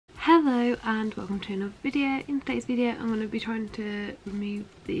Hello and welcome to another video. In today's video I'm going to be trying to remove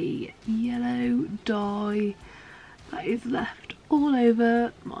the yellow dye that is left all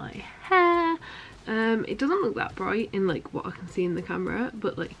over my hair. It doesn't look that bright in like what I can see in the camera,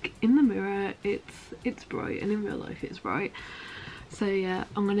 but like in the mirror it's bright, and in real life it's bright. So yeah,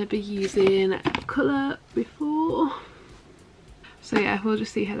 I'm going to be using colour before. So yeah, we'll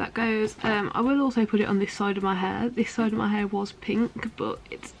just see how that goes. I will also put it on this side of my hair. This side of my hair was pink, but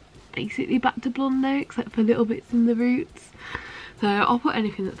it's basically back to blonde now, except for little bits in the roots. So I'll put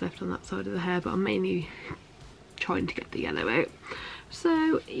anything that's left on that side of the hair, but I'm mainly trying to get the yellow out.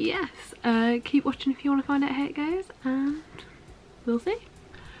 So yes, keep watching if you want to find out how it goes, and we'll see.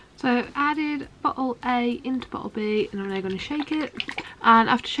 So added bottle A into bottle B, and I'm now going to shake it. And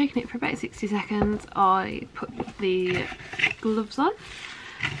after shaking it for about 60 seconds, I put the gloves on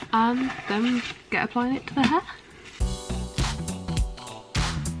and then get applying it to the hair.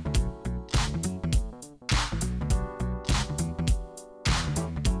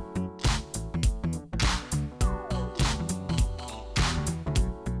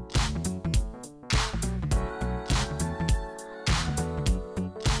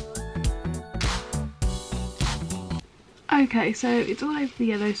 Okay, so it's all over the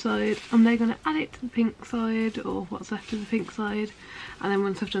yellow side. I'm now going to add it to the pink side, or what's left of the pink side, and then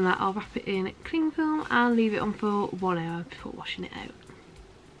once I've done that I'll wrap it in cling film and leave it on for 1 hour before washing it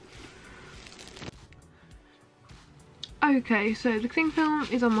out. Okay, so the cling film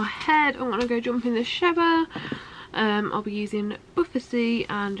is on my head. I'm going to go jump in the shower. I'll be using Buffer C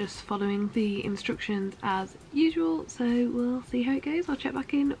and just following the instructions as usual, so we'll see how it goes. I'll check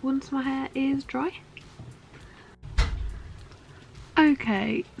back in once my hair is dry.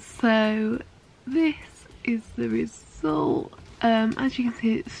 Okay, so this is the result. As you can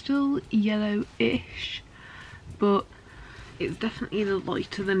see, it's still yellowish, but it's definitely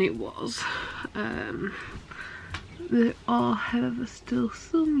lighter than it was. There are, however, still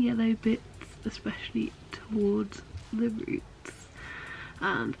some yellow bits, especially towards the roots.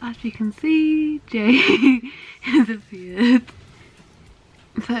 And as you can see, Jay has appeared.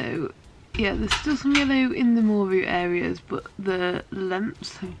 So yeah, there's still some yellow in the more root areas, but the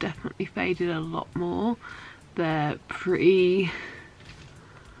lengths have definitely faded a lot more. They're pretty,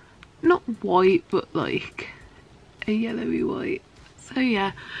 not white, but like a yellowy white. So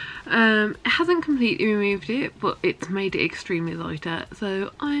yeah, it hasn't completely removed it, but it's made it extremely lighter.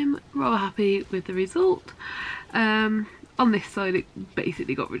 So I'm rather happy with the result. On this side it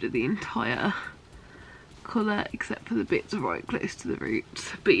basically got rid of the entire colour except for the bits right close to the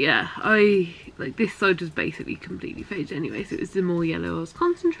roots. But yeah, this side was basically completely faded anyway, so it was the more yellow I was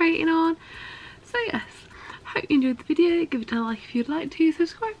concentrating on. So yes, hope you enjoyed the video. Give it a like if you'd like to,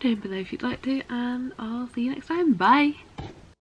 subscribe down below if you'd like to, and I'll see you next time. Bye.